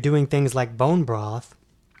if you're doing things like bone broth,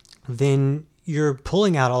 then you're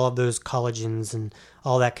pulling out all of those collagens and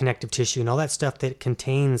all that connective tissue and all that stuff that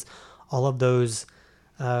contains all of those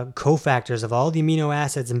cofactors of all the amino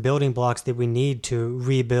acids and building blocks that we need to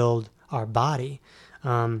rebuild our body.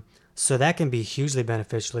 So that can be hugely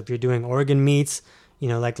beneficial if you're doing organ meats,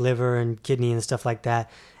 like liver and kidney and stuff like that.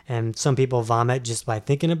 And some people vomit just by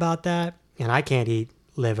thinking about that. And I can't eat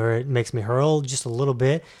liver. It makes me hurl just a little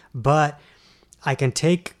bit. But I can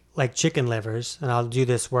take like chicken livers, and I'll do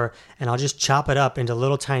this and I'll just chop it up into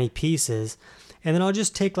little tiny pieces. And then I'll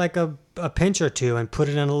just take like a pinch or two and put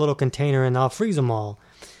it in a little container, and I'll freeze them all.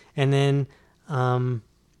 And then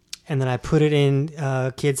I put it in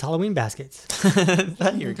kids' Halloween baskets. I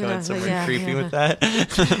thought you were going somewhere creepy with that.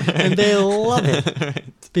 And they love it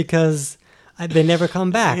because they never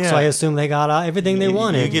come back. Yeah. So I assume they got everything they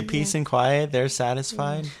wanted. You get peace and quiet. They're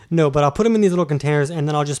satisfied. No, but I'll put them in these little containers, and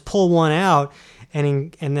then I'll just pull one out,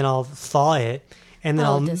 and then I'll thaw it. And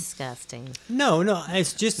then disgusting. No,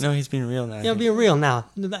 it's just... No, he's being real now. Yeah, being real now.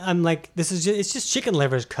 I'm like, it's just chicken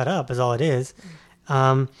livers cut up is all it is.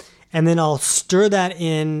 And then I'll stir that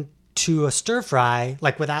in to a stir fry,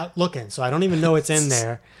 like without looking, so I don't even know it's in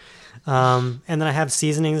there. And then I have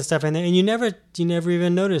seasonings and stuff in there, and you never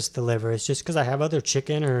even notice the liver. It's just because I have other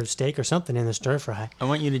chicken or steak or something in the stir fry. I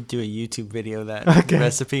want you to do a YouTube video of that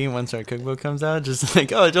recipe once our cookbook comes out. Just like,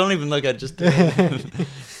 don't even look at it, just do it.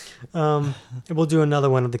 We'll do another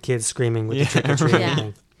one of the kids screaming with the trick or treat Yeah.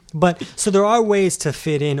 thing. But so there are ways to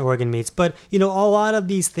fit in organ meats, but a lot of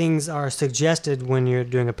these things are suggested when you're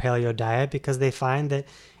doing a paleo diet because they find that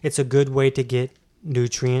it's a good way to get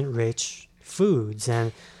nutrient-rich foods,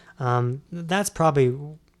 and that's probably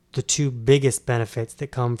the two biggest benefits that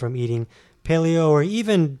come from eating paleo or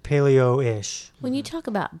even paleo-ish. When you talk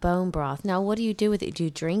about bone broth, now what do you do with it? Do you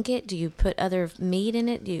drink it? Do you put other meat in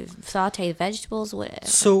it? Do you saute vegetables?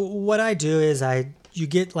 So what I do is you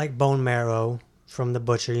get like bone marrow from the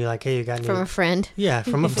butcher. You're like, hey, you got any? From a friend. Yeah,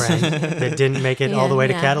 from a friend that didn't make it all the way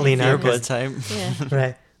to Yeah. Catalina. Your blood type. Yeah.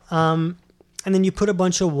 Right. And then you put a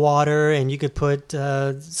bunch of water, and you could put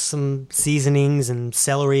some seasonings and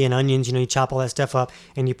celery and onions. You chop all that stuff up,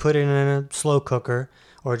 and you put it in a slow cooker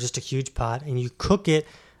or just a huge pot, and you cook it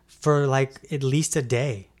for like at least a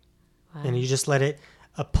day. Wow. And you just let it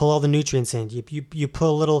pull all the nutrients in. You put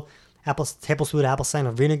a little tablespoon of apple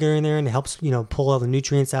cider vinegar in there, and it helps pull all the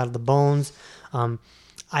nutrients out of the bones.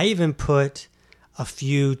 I even put a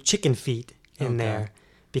few chicken feet in there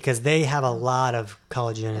because they have a lot of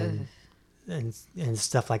collagen and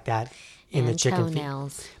stuff like that in the chicken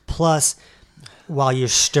toenails. feet. Plus, while you're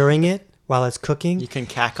stirring it, while it's cooking, You can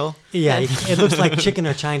cackle. it looks like chicken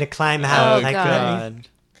are trying to climb out. Oh, like, God.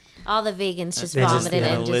 All the vegans just They just- vomited yeah.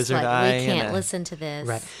 and just Lizard like, eye we and can't a- listen to this.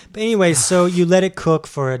 Right. But anyway, so you let it cook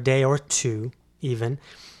for a day or two, even,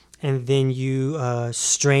 and then you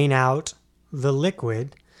strain out the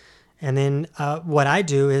liquid. And then what I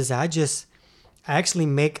do is I actually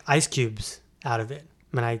make ice cubes out of it.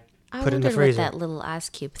 And I I put it in the wondered what freezer. that little ice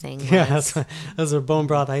cube thing was. Yeah, those are bone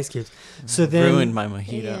broth ice cubes. So then, Ruined my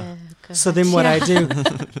mojito. Yeah, go so ahead. then what I do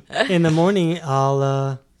in the morning,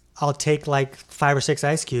 I'll take like 5 or 6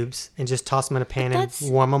 ice cubes and just toss them in a pan and that's-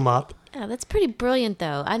 warm them up. Yeah, that's pretty brilliant,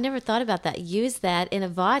 though. I never thought about that. Use that in a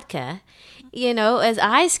vodka, as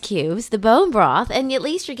ice cubes, the bone broth, and at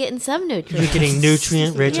least you're getting some nutrients. You're getting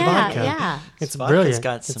nutrient-rich Yeah, vodka. yeah. It's Vodka's brilliant.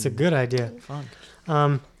 got It's a some- good idea.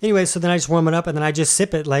 Fun. Anyway, so then I just warm it up and then I just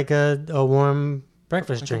sip it like a warm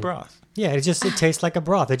breakfast Like a drink. broth. Yeah, it tastes like a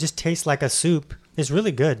broth. It just tastes like a soup. It's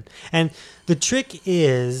really good. And the trick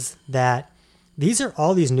is that these are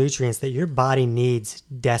all these nutrients that your body needs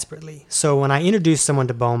desperately. So when I introduce someone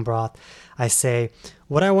to bone broth, I say,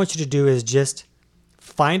 what I want you to do is just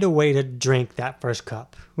find a way to drink that first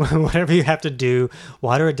cup. Whatever you have to do,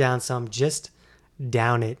 water it down some, just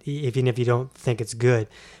down it, even if you don't think it's good.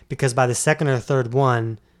 Because by the second or third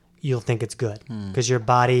one, you'll think it's good. Because your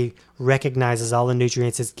body recognizes all the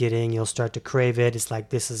nutrients it's getting. You'll start to crave it. It's like,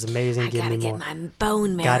 this is amazing. I Give gotta me get more. my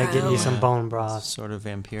bone marrow. Gotta get me some bone broth. Sort of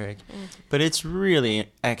vampiric, but it's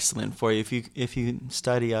really excellent for you if you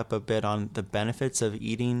study up a bit on the benefits of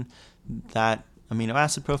eating that amino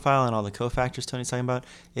acid profile and all the cofactors Tony's talking about.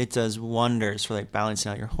 It does wonders for like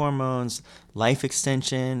balancing out your hormones, life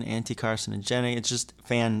extension, anti-carcinogenic. It's just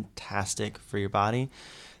fantastic for your body.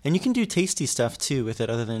 And you can do tasty stuff too with it,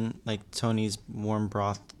 other than like Tony's warm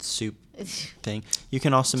broth soup thing. You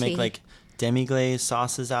can also make Tea. like demi-glaze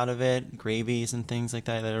sauces out of it, gravies and things like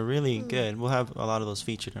that are really good. We'll have a lot of those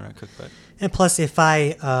featured in our cookbook. And plus, if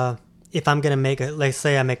I'm gonna make let's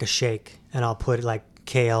say I make a shake and I'll put like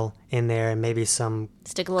kale in there and maybe some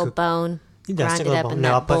Stick a little bone, Yeah, grind stick it a up little in bone.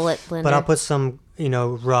 No, that bullet blender. But I'll put some,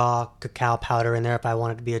 raw cacao powder in there if I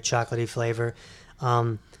want it to be a chocolatey flavor.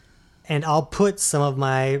 And I'll put some of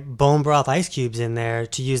my bone broth ice cubes in there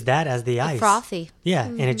to use that as the ice. frothy. Yeah,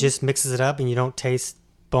 and it just mixes it up and you don't taste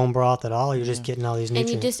bone broth at all. You're just getting all these And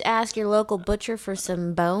nutrients. you just ask your local butcher for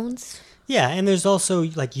some bones. Yeah, and there's also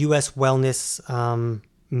like U.S. wellness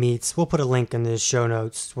meats. We'll put a link in the show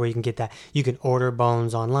notes where you can get that. You can order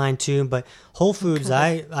bones online too, but Whole Foods,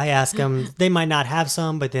 I ask them, they might not have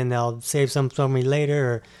some, but then they'll save some for me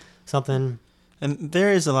later or something. And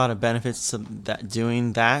there is a lot of benefits to that,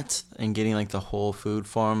 doing that and getting like the whole food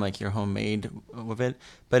form, like your homemade with it.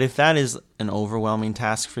 But if that is an overwhelming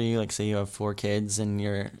task for you, like say you have 4 kids and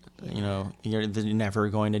you're never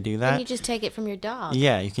going to do And that. you just take it from your dog.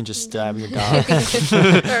 Yeah, you can just stab your dog Or,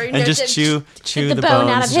 and just chew the the bone bones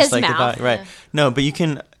out of just his like the mouth. body. Right. Yeah. No, but you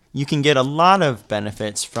can get a lot of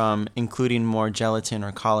benefits from including more gelatin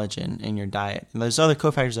or collagen in your diet. And there's other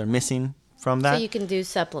cofactors that are missing from that. So you can do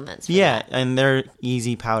supplements. For Yeah, that. and they're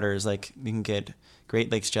easy powders. Like you can get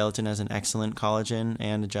Great Lakes Gelatin has an excellent collagen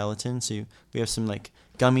and a gelatin. So we have some like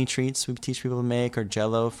gummy treats we teach people to make, or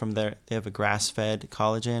Jello from there. They have a grass-fed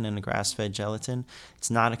collagen and a grass-fed gelatin. It's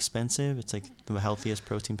not expensive. It's like the healthiest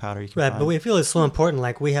protein powder you can Right, find. but we feel it's so important.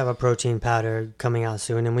 Like we have a protein powder coming out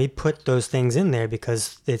soon, and we put those things in there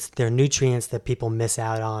because they're nutrients that people miss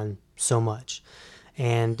out on so much.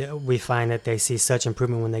 And we find that they see such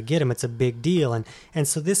improvement when they get them. It's a big deal. And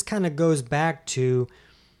so this kind of goes back to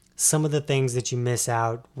some of the things that you miss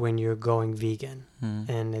out when you're going vegan.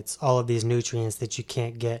 And it's all of these nutrients that you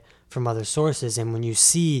can't get from other sources. And when you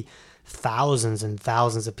see thousands and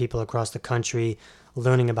thousands of people across the country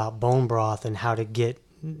learning about bone broth and how to get,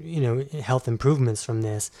 health improvements from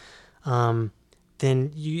this, then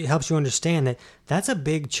it helps you understand that that's a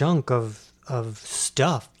big chunk of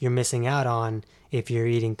stuff you're missing out on if you're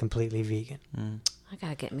eating completely vegan. I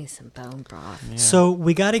gotta get me some bone broth. Yeah. So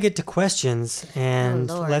we got to get to questions, and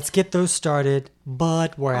Oh, Lord. let's get those started,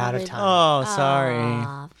 but we're out of Already. time. Oh, sorry.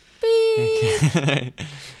 Aw, beep.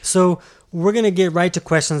 So we're going to get right to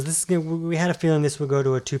questions. We had a feeling this would go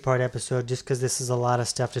to a 2-part episode just because this is a lot of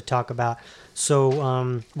stuff to talk about.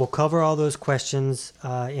 So we'll cover all those questions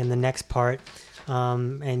in the next part,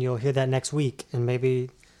 and you'll hear that next week. And maybe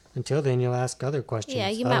until then, you'll ask other questions. Yeah,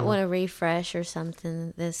 you I might don't know. want to refresh or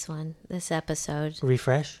something. This episode.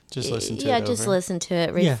 Refresh? Just listen to Yeah, it just over. listen to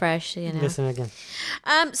it. Yeah. Refresh. Listen again.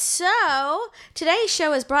 So today's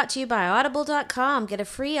show is brought to you by Audible.com. Get a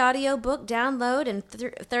free audiobook download and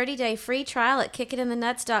 30-day free trial at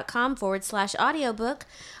kickitinthenuts.com/audiobook.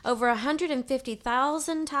 Over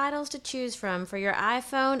 150,000 titles to choose from for your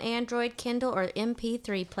iPhone, Android, Kindle, or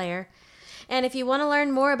MP3 player. And if you want to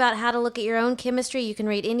learn more about how to look at your own chemistry, you can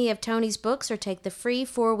read any of Tony's books or take the free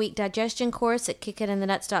 4-week digestion course at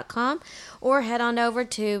kickitinthenuts.com, or head on over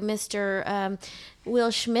to Mr.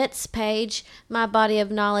 Will Schmidt's page,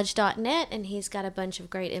 mybodyofknowledge.net, and he's got a bunch of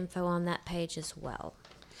great info on that page as well.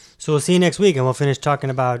 So we'll see you next week, and we'll finish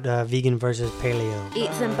talking about vegan versus paleo.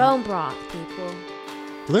 Eat some bone broth, people.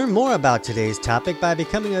 Learn more about today's topic by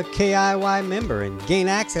becoming a KIY member and gain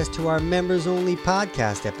access to our members-only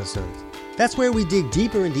podcast episodes. That's where we dig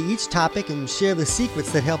deeper into each topic and share the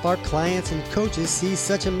secrets that help our clients and coaches see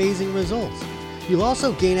such amazing results. You'll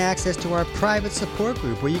also gain access to our private support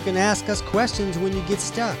group where you can ask us questions when you get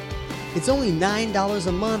stuck. It's only $9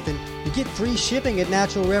 a month, and you get free shipping at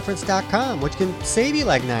naturalreference.com, which can save you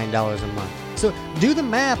like $9 a month. So do the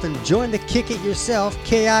math and join the Kick It Yourself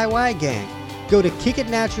KIY gang. Go to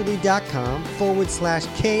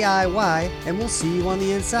kickitnaturally.com/KIY, and we'll see you on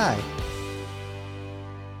the inside.